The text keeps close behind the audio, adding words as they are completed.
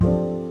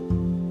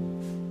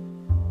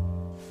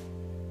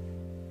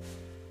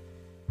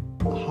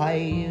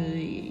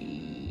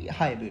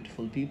Hi,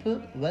 beautiful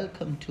people.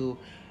 Welcome to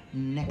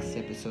next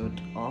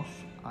episode of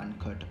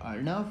Uncut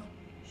Arnav.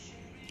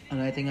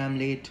 And I think I'm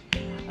late.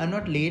 I'm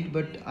not late,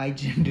 but I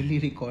generally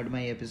record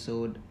my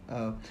episode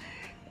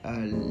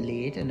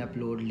late and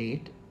upload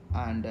late.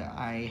 And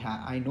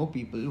I know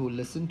people who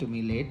listen to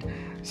me late.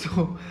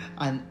 So,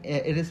 and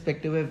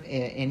irrespective of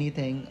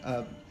anything,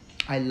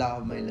 I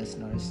love my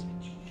listeners.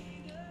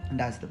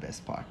 That's the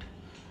best part.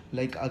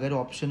 Like अगर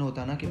option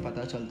होता ना कि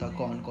पता चलता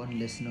कौन कौन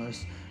listeners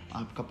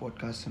आपका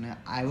podcast सुने,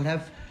 I would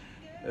have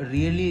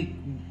really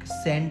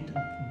sent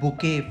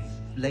bouquet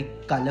like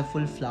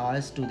colorful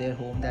flowers to their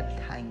home that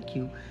thank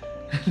you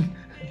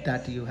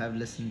that you have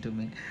listened to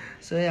me.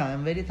 So yeah,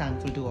 I'm very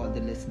thankful to all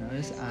the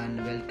listeners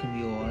and welcome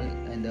you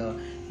all in the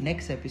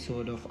next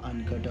episode of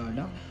Uncut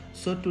Arnav.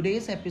 So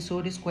today's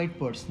episode is quite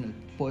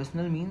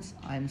personal means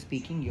I'm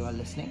speaking, you are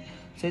listening,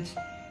 so it's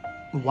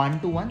one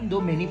to one, though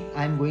many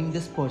I'm going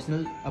this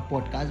personal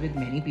podcast with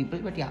many people,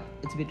 but yeah,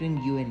 it's between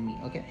you and me.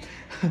 Okay.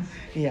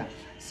 Yeah,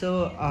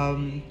 so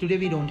today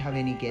we don't have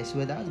any guests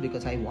with us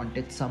because I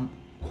wanted some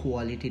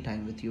quality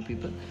time with you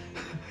people.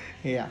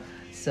 Yeah,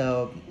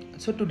 so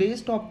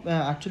today's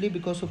actually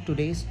because of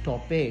today's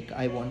topic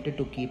I wanted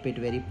to keep it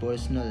very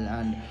personal,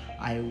 and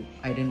I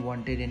didn't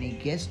wanted any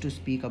guests to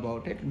speak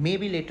about it.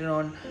 Maybe later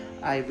on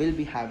I will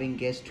be having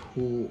guests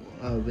who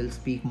will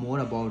speak more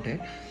about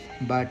it,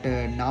 but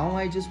now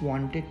I just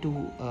wanted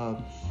to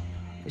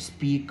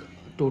speak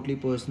totally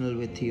personal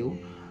with you.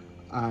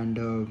 And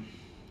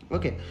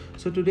okay,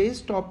 so today's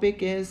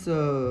topic is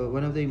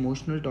one of the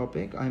emotional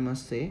topic, I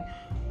must say,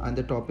 and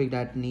the topic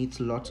that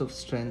needs lots of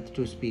strength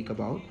to speak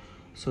about.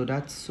 So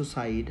that's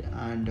suicide,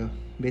 and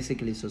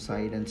basically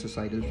suicide and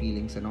suicidal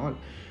feelings and all.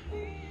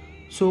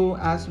 So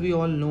as we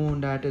all know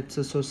that it's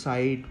a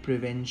suicide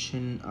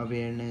prevention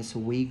awareness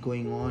week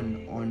going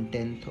on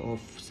 10th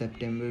of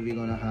September we're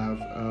gonna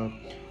have a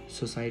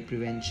suicide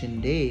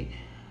prevention day.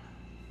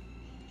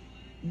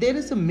 There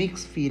is a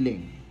mixed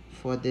feeling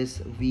for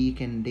this week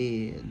and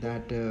day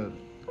that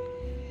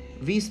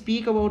we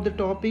speak about the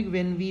topic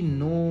when we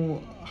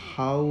know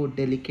how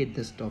delicate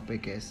this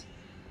topic is.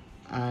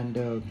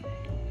 And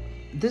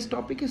this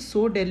topic is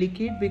so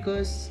delicate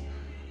because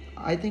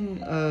I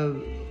think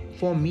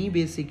for me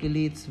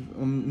basically it's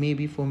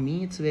maybe for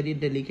me it's very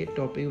delicate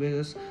topic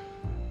because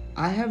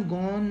I have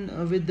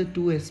gone with the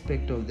two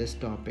aspect of this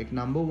topic.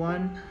 Number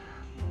one,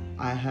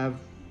 I have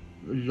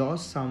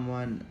lost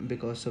someone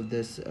because of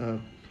this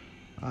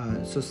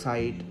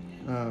suicide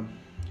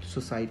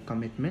suicide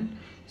commitment.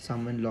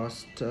 Someone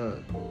lost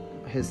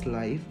his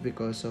life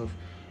because of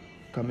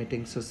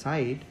committing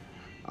suicide.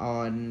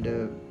 And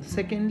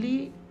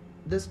secondly,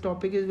 this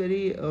topic is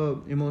very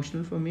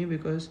emotional for me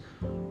because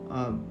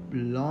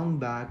long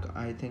back,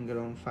 I think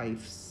around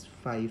five,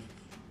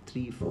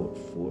 3, 4,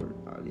 4,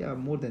 yeah,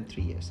 more than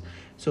 3 years.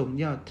 So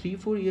yeah, 3,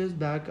 4 years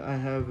back I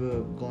have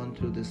gone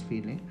through this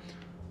feeling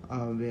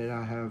where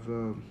I have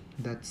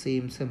that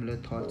same similar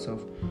thoughts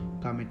of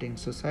committing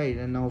suicide,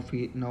 and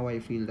now I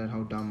feel that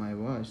how dumb I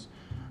was.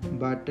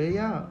 But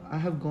yeah, I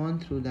have gone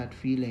through that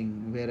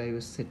feeling where I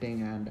was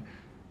sitting and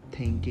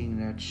thinking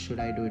that should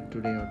I do it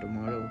today or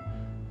tomorrow,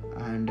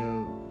 and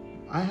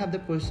I have the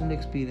personal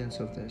experience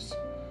of this.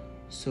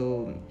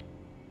 So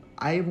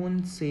I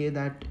won't say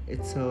that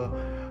it's a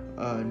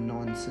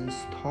nonsense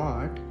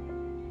thought,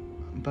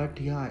 but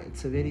yeah,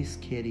 it's a very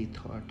scary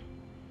thought.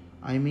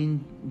 I mean,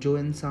 जो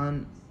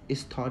इंसान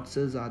इस thought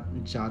से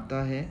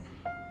जाता है,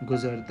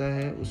 गुजरता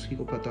है, उसी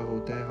को पता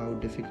होता है how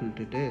difficult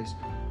it is,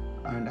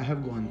 and I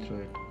have gone through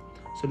it.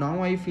 So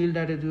now I feel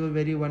that it was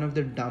very one of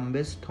the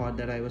dumbest thought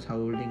that I was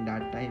holding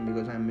that time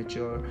because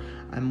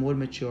I'm more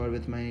mature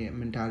with my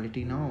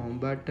mentality now.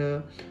 But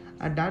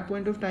at that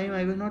point of time,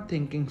 I was not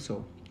thinking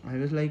so. I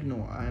was like, no,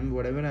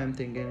 whatever I'm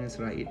thinking is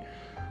right.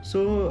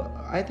 So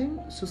I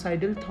think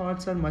suicidal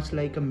thoughts are much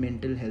like a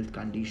mental health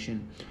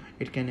condition.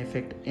 It can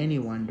affect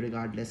anyone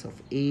regardless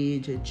of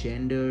age,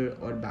 gender,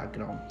 or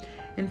background.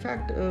 In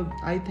fact,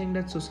 I think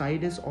that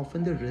suicide is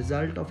often the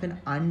result of an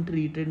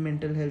untreated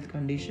mental health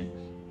condition.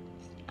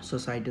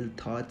 Suicidal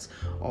thoughts,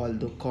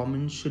 although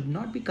common, should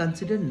not be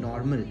considered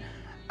normal,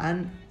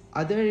 and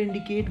other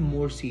indicate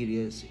more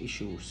serious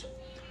issues.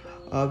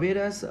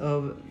 Whereas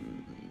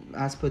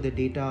as per the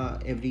data,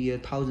 every year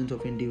thousands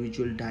of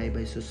individuals die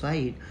by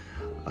suicide,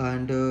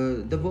 and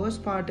the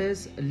worst part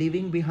is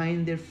leaving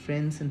behind their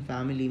friends and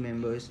family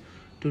members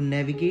to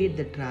navigate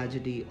the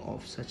tragedy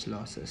of such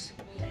losses.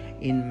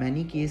 In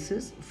many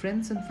cases,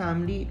 friends and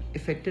family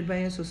affected by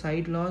a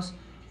suicide loss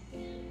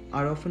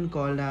are often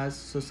called as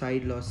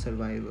suicide loss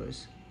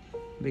survivors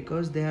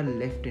because they are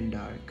left in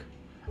dark,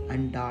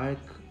 and dark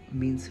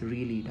means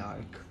really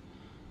dark.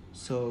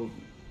 So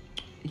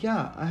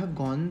yeah, I have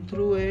gone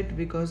through it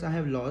because I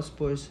have lost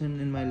person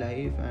in my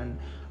life, and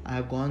I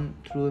have gone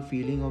through a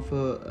feeling of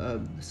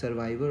a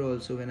survivor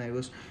also when I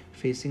was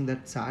facing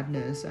that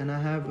sadness, and I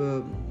have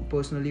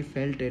personally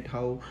felt it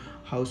how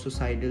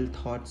suicidal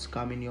thoughts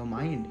come in your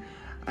mind.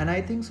 And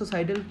I think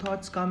suicidal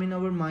thoughts come in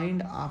our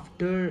mind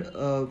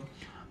after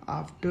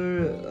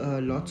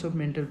lots of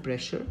mental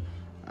pressure,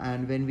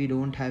 and when we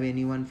don't have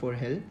anyone for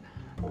help,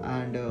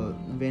 and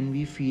when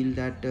we feel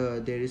that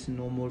there is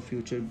no more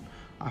future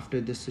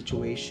after this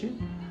situation,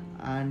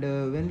 and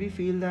when we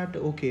feel that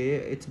okay,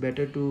 it's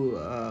better to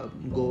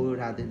go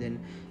rather than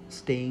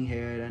staying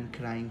here and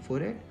crying for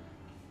it.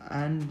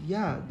 And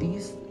yeah,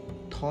 these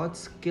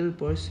thoughts kill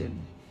person.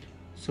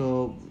 So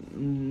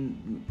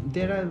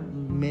there are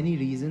many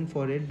reasons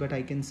for it, but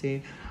I can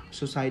say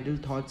suicidal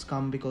thoughts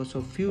come because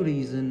of few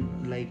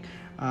reasons, like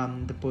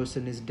the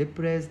person is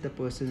depressed, the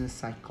person is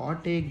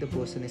psychotic, the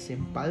person is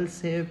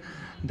impulsive,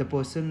 the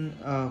person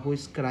who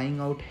is crying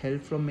out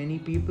help from many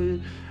people,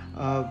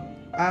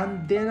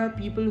 and there are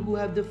people who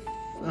have the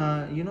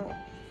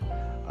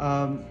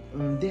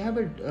they have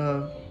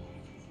a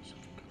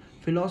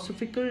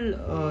philosophical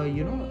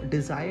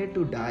desire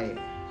to die.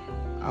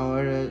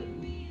 Or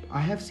I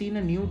have seen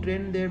a new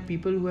trend there,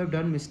 people who have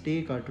done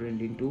mistake are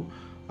trending to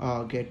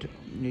get,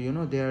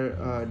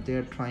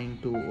 they're trying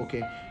to,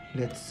 okay,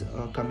 let's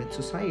commit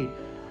suicide.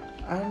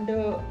 And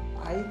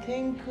I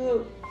think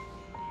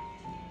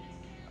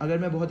अगर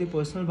मैं बहुत ही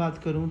personal बात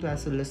करूं तो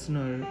as a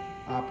listener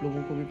आप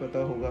लोगों को भी पता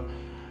होगा,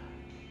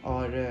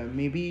 और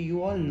maybe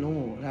you all know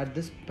at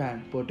this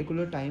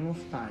particular time of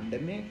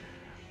pandemic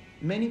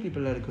many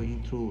people are going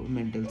through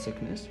mental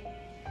sickness.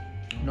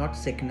 Not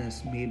sickness,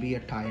 maybe a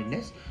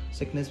tiredness.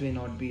 Sickness may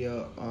not be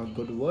a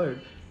good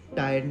word.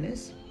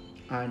 Tiredness,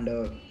 and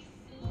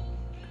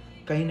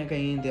kahin na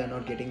kahin they are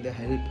not getting the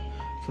help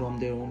from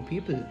their own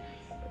people.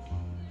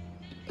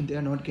 They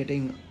are not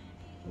getting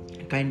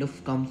kind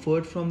of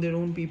comfort from their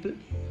own people,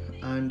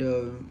 and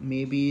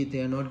maybe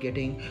they are not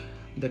getting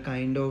the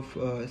kind of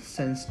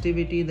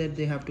sensitivity that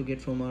they have to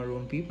get from our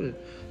own people.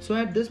 So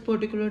at this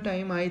particular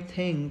time, I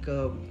think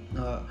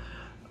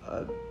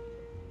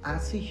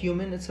as a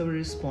human, it's our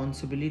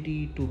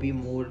responsibility to be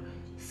more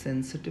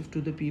sensitive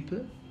to the people,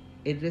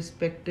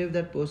 irrespective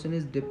that person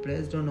is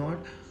depressed or not.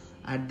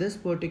 At this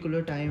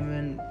particular time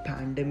when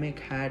pandemic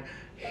had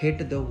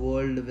hit the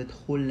world with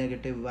whole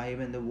negative vibe,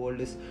 and the world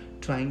is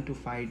trying to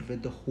fight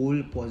with the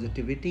whole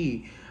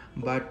positivity,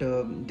 but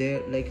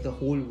there, like, the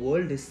whole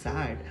world is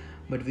sad,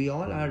 but we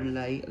all are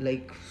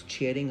like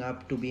cheering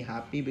up to be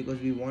happy because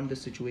we want the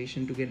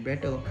situation to get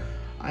better.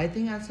 I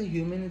think as a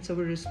human, it's our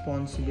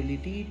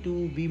responsibility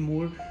to be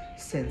more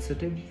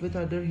sensitive with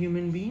other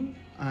human being,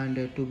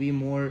 and to be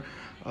more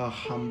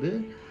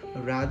humble,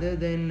 rather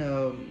than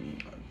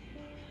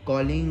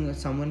calling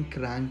someone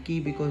cranky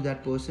because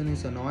that person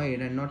is annoyed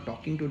and not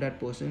talking to that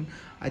person.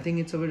 I think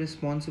it's our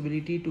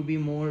responsibility to be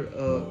more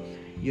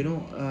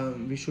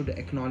we should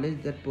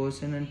acknowledge that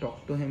person and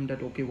talk to him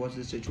that okay, what's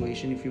the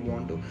situation, if you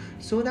want to,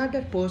 so that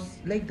the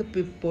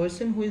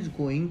person who is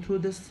going through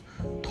this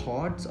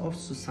thoughts of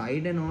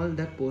suicide and all,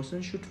 that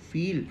person should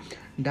feel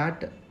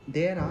that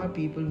there are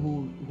people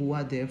who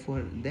are there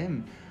for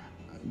them.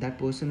 That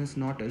person is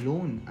not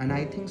alone. And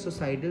I think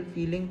suicidal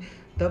feeling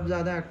तब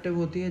ज़्यादा active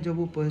होती है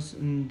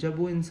जब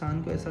वो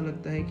इंसान को ऐसा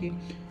लगता है कि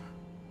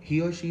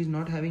he or she is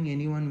not having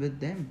anyone with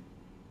them.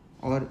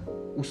 और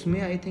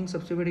उसमें आई थिंक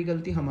सबसे बड़ी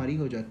गलती हमारी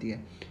हो जाती है.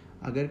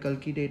 अगर कल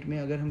की डेट में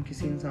अगर हम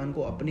किसी इंसान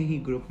को अपने ही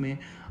ग्रुप में,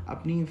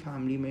 अपनी ही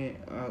फैमिली में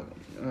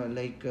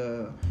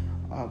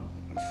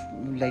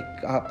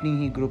अपनी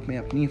ही ग्रुप में,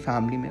 अपनी ही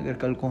फैमिली में अगर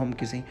कल को हम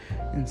किसी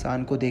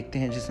इंसान को देखते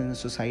हैं जिसने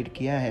सुसाइड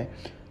किया है,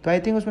 तो आई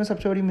थिंक उसमें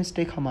सबसे बड़ी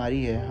मिस्टेक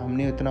हमारी है.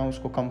 हमने इतना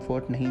उसको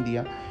कंफर्ट नहीं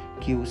दिया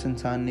कि उस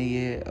इंसान ने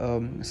ये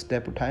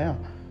स्टेप उठाया.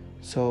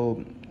 सो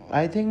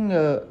I think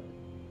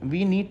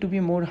we need to be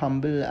more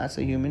humble as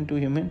a human to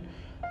human,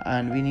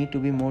 and we need to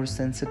be more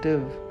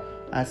sensitive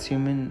as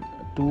human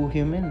to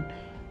human,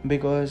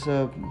 because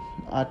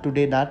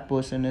today that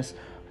person is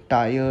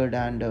tired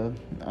and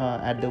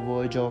at the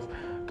verge of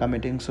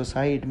committing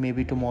suicide.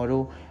 Maybe tomorrow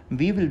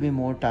we will be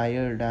more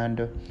tired,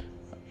 and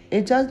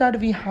it's just that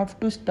we have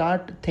to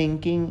start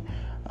thinking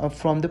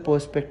from the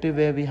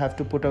perspective where we have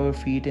to put our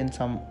feet in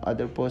some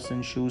other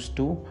person's shoes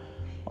too.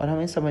 और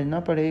हमें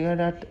समझना पड़ेगा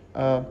that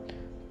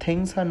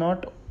things are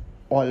not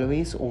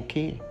always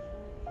okay.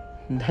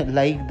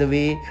 Like the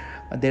way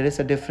there is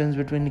a difference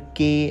between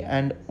K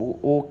and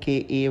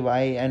OKAY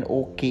and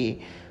OK.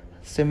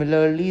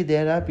 Similarly,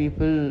 there are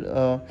people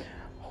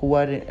who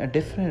are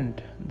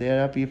different. There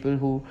are people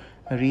who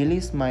really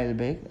smile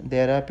big.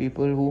 There are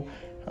people who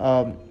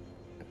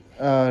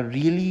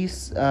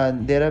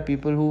there are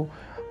people who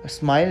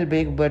smile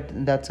big, but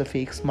that's a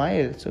fake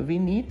smile. So we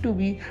need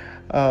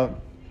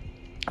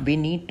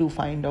to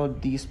find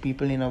out these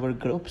people in our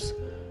groups,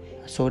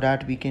 so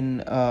that we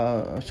can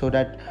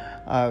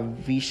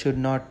we should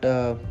not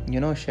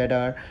shed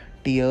our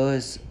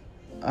tears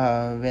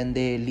when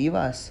they leave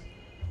us.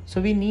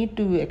 So we need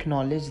to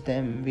acknowledge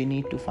them. We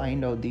need to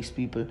find out these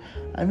people,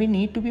 and we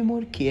need to be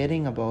more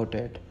caring about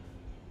it,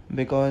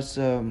 because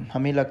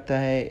हमें लगता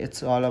है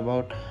it's all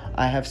about,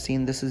 I have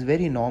seen this is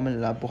very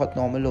normal. अब बहुत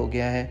normal हो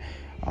गया है.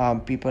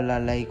 People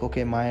are like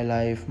okay, my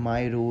life,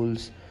 my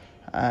rules,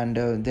 and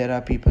there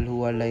are people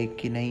who are like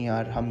कि नहीं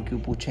यार, हम क्यों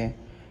पूछें,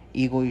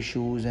 ego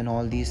issues and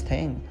all these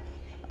things.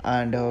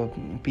 And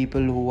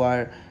people who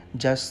are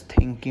just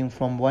thinking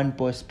from one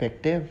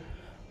perspective,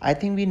 I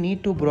think we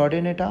need to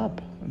broaden it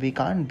up. We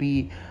can't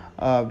be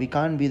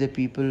the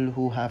people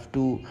who have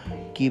to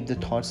keep the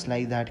thoughts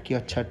like that कि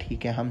अच्छा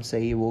ठीक है हम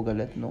सही वो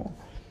गलत. No,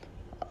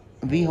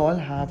 we all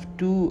have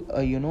to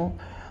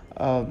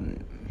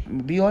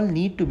we all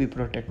need to be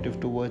protective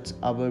towards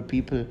our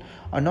people,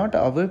 or not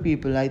our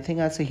people. I think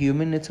as a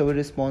human it's our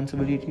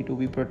responsibility to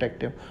be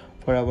protective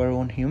for our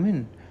own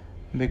human,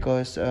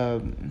 because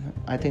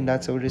I think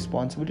that's our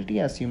responsibility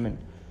as human.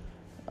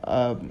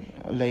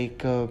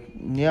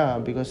 Yeah,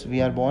 because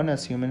we are born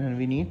as human and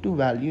we need to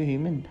value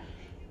human.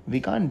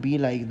 We can't be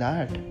like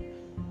that,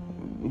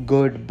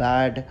 good,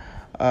 bad,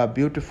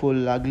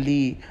 beautiful,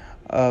 ugly,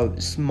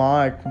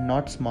 smart,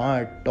 not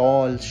smart,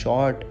 tall,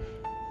 short.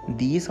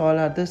 These all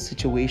are the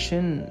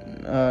situation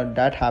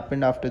that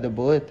happened after the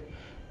birth,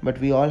 but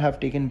we all have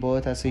taken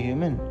birth as a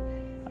human,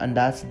 and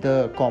that's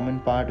the common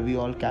part we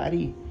all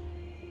carry.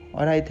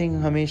 और I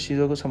think हमें इस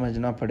चीज़ों को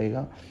समझना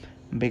पड़ेगा,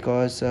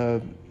 because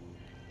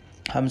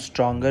हम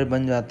stronger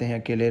बन जाते हैं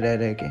अकेले रह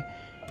रह के,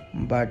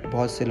 बट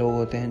बहुत से लोग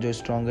होते हैं जो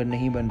स्ट्रॉन्गर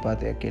नहीं बन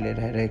पाते अकेले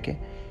रह रह के.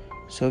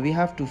 So we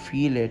have to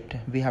feel it.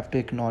 We have to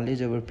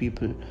acknowledge our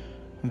people.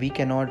 We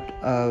cannot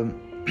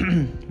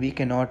we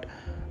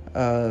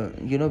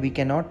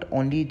cannot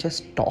only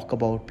just talk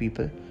about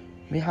people.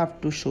 We have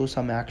to show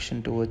some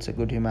action towards a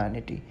good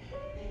humanity,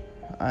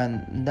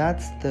 and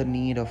that's the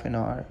need of an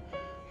hour.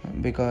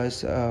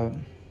 Because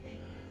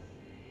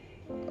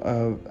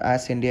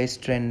as India is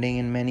trending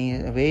in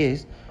many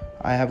ways,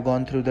 I have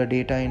gone through the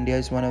data. India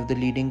is one of the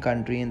leading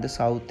country in the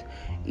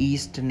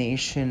southeast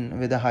nation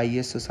with the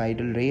highest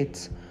societal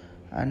rates.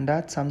 And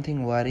that's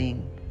something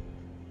worrying,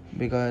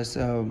 because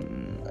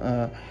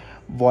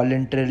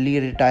voluntarily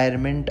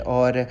retirement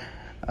और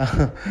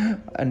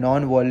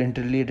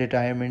non-voluntarily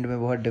retirement में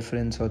बहुत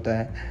difference होता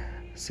है.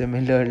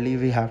 Similarly,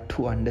 we have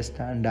to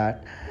understand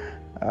that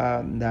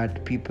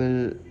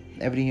people,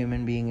 every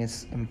human being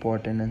is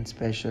important and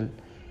special,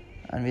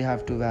 and we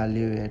have to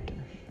value it.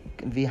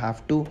 We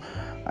have to,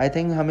 I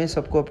think हमें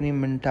सबको अपनी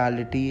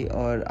mentality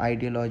और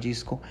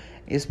ideologies को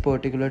इस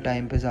particular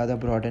time पे ज़्यादा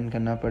broaden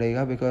करना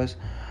पड़ेगा, because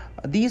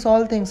these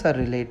all things are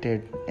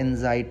related.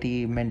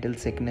 Anxiety, mental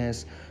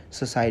sickness,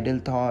 suicidal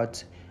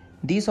thoughts,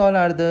 these all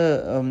are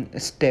the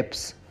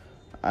steps,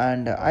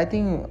 and I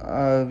think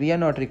we are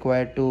not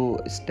required to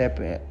step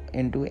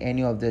into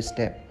any of this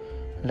step.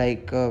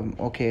 Like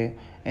okay,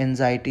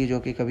 anxiety जो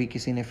कि कभी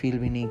किसी ने feel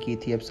भी नहीं की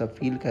थी, अब सब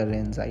feel कर रहे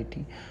हैं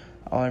anxiety.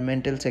 और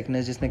mental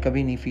sickness जिसने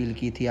कभी नहीं feel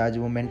की थी, आज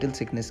वो mental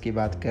sickness की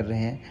बात कर रहे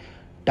हैं.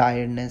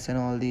 Tiredness and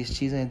all these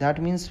चीज़ें,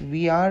 that means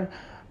we are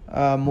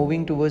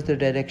moving towards the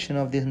direction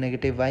of these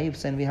negative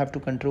vibes, and we have to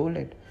control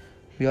it.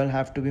 We all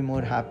have to be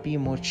more happy,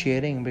 more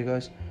cheering,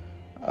 because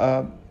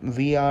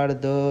we have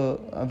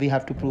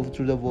to prove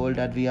to the world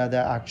that we are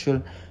the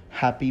actual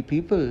happy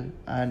people,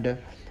 and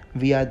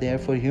we are there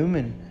for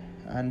human,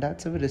 and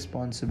that's our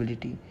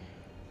responsibility.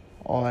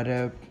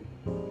 Or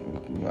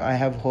I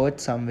have heard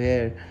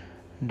somewhere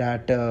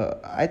that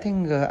I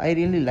think I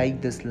really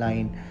like this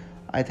line.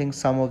 I think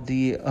some of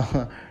the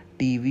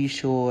TV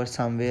show और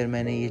somewhere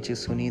मैंने ये चीज़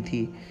सुनी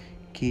थी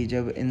कि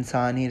जब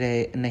इंसान ही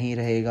नहीं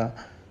रहेगा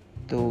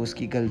तो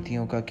उसकी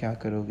गलतियों का क्या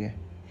करोगे.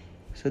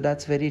 So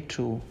that's very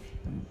true.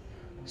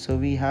 So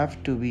we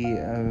have to be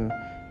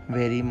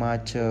very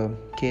much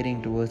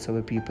caring towards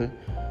our people,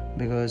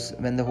 because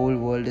when the whole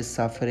world is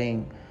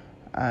suffering,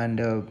 and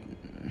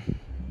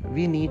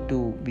we need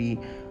to be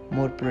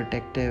more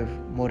protective,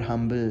 more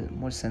humble,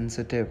 more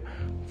sensitive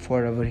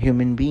for our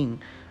human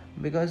being,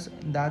 because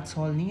that's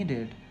all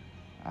needed.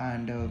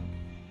 And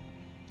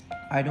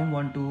I don't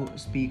want to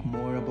speak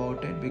more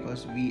about it,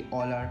 because we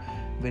all are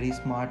very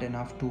smart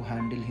enough to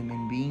handle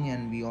human being,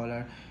 and we all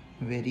are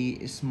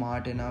very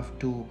smart enough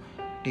to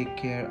take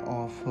care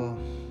of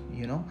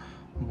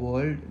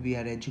world. We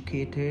are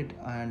educated,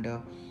 and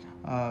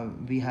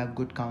we have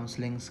good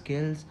counseling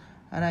skills,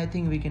 and I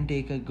think we can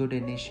take a good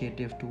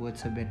initiative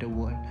towards a better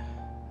world.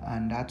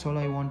 And that's all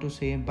I want to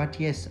say. But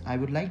yes, I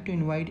would like to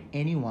invite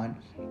anyone,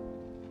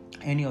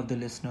 any of the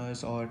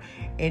listeners, or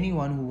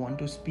anyone who want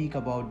to speak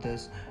about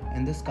this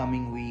in this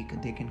coming week.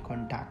 They can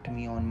contact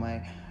me on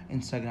my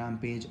Instagram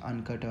page,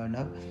 Unkut,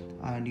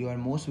 and you are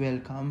most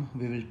welcome.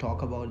 We will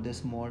talk about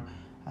this more,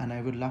 and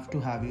I would love to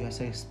have you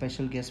as a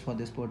special guest for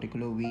this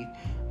particular week,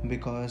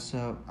 because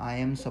I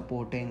am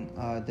supporting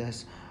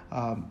this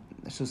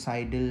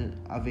suicidal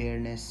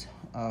awareness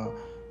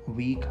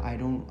week.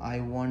 I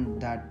want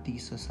that the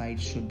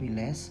society should be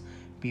less.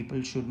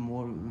 People should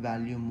more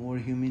value more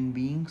human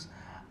beings,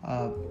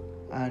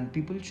 and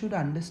people should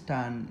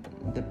understand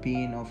the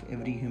pain of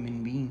every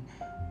human being,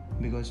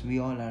 because we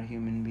all are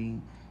human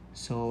beings.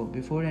 So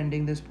before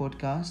ending this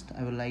podcast,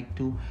 I would like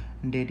to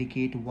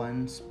dedicate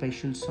one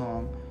special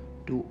song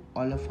to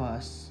all of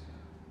us.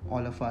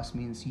 All of us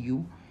means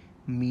you,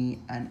 me,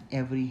 and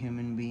every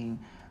human being.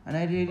 And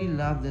I really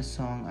love this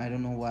song. I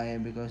don't know why,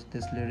 because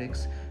this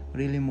lyrics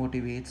really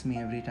motivates me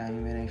every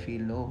time when I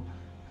feel low.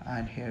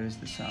 And here is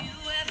the song. Do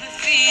you ever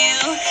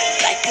feel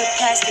like a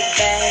plastic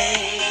bag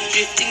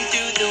drifting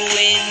through the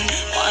wind,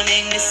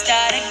 wanting to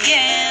start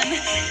again?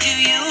 Do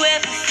you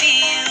ever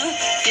feel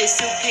this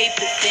so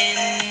paper thin,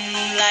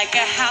 like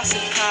a house of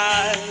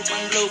cards,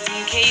 one blow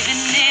from caving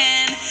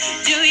in.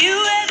 Do you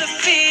ever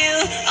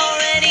feel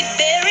already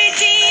buried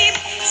deep,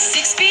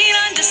 6 feet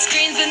under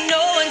screens, but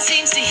no one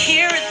seems to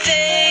hear a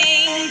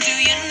thing? Do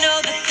you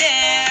know that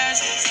there's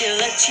still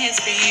a chance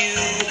for you?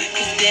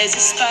 'Cause there's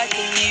a spark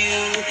in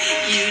you.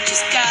 You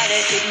just gotta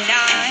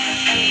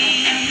ignite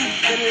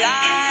the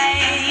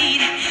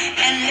light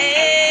and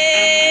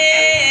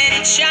let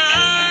it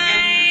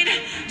shine.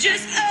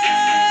 Just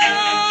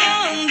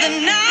on the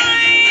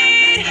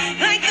night,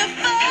 like the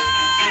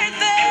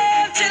 4th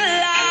of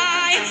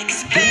July.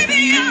 'Cause baby,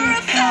 you're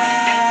a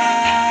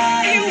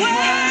firework.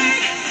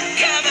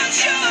 Come on,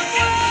 show 'em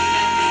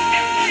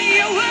what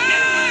you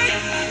work.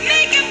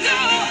 Make 'em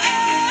go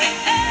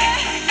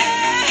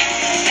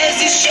as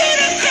you shoot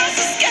across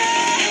the sky.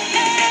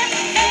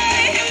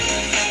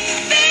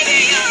 Baby,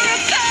 you're a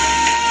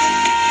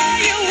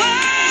firework.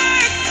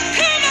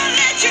 Come on,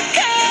 let your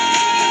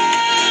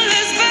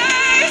colors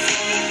burst.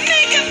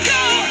 Make 'em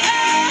go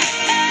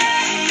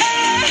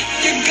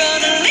You're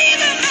gonna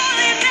leave 'em all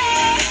in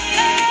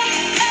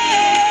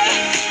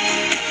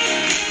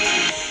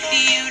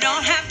You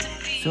don't have to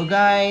be. So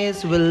guys,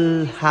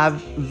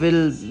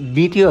 we'll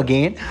meet you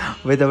again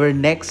with our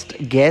next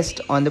guest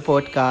on the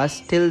podcast.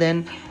 Till then,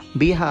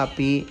 be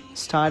happy,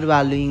 start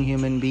valuing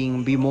human being,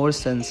 be more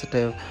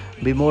sensitive,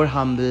 be more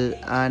humble,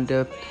 and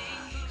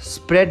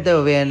spread the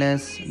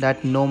awareness that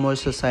no more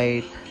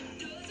suicide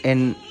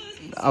in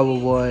our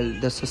world.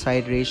 The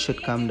suicide rate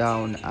should come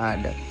down,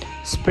 and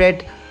spread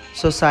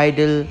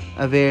societal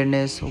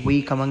awareness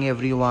week among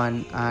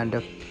everyone, and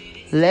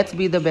let's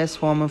be the best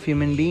form of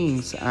human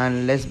beings, and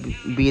let's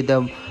be the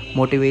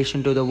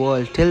motivation to the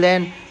world. Till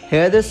then,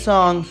 hear this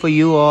song for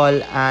you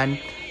all, and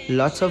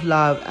lots of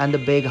love and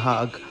the big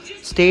hug.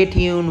 Stay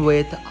tuned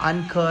with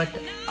Unkut,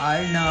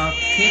 Arnab.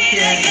 Take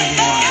care,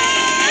 everyone.